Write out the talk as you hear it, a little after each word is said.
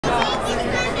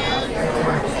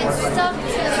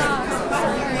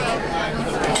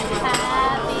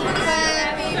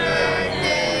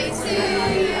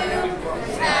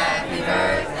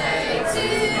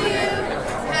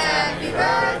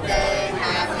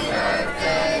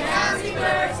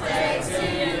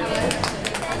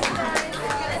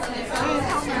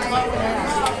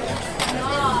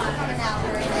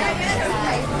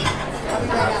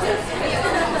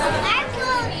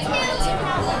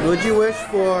What'd you wish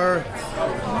for?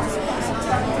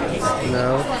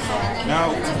 No. No.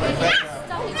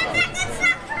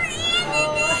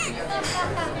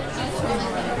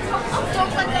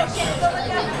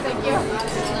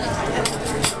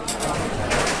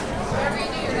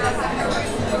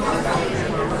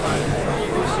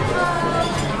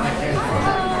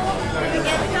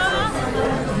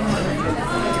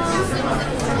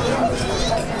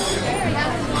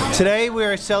 Today we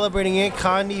are celebrating Aunt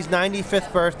Connie's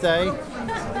 95th birthday.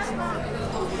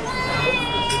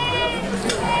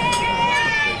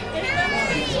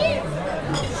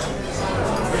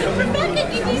 Rebecca,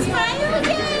 did you smile?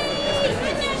 Yay!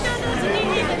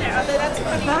 That's a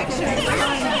funny picture.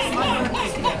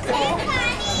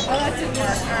 Oh, that's a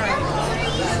good. All right.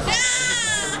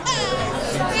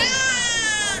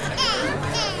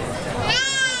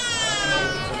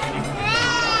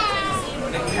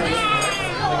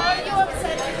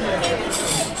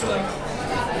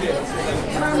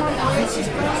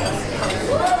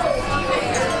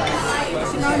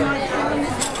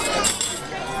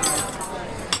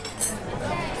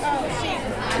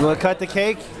 You want to cut the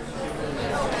cake?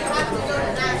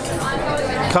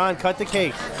 Con, cut the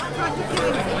cake. It's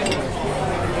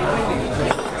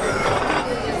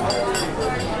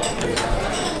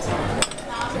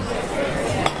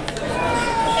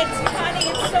funny,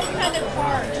 it's so kind of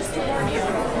hard, just to warn you.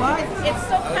 What? It's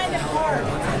so kind of hard.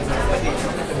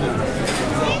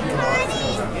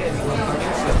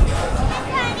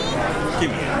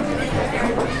 Give me.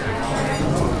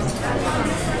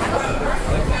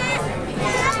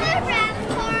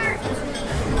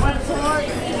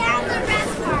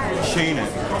 Shayna,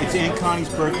 it's Aunt Connie's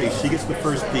birthday. She gets the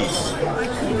first piece.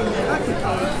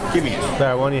 Give me it.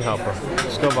 There, why don't you help her?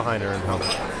 Just go behind her and help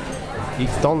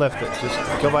her. Don't lift it. Just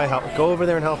go by. Go over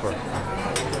there and help her.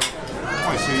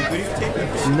 Why? So you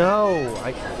videotaping? No,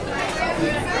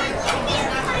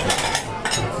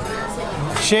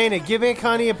 Shayna, give Aunt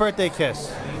Connie a birthday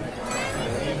kiss.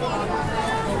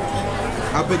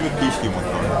 How big of a piece do you want,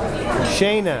 Connie?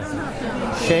 Shayna.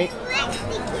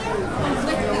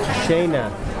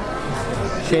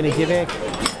 Shayna,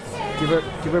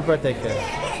 give her a birthday kiss.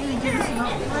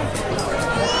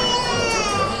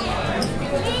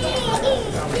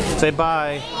 Say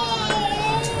bye.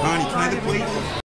 Connie, can I have the plate?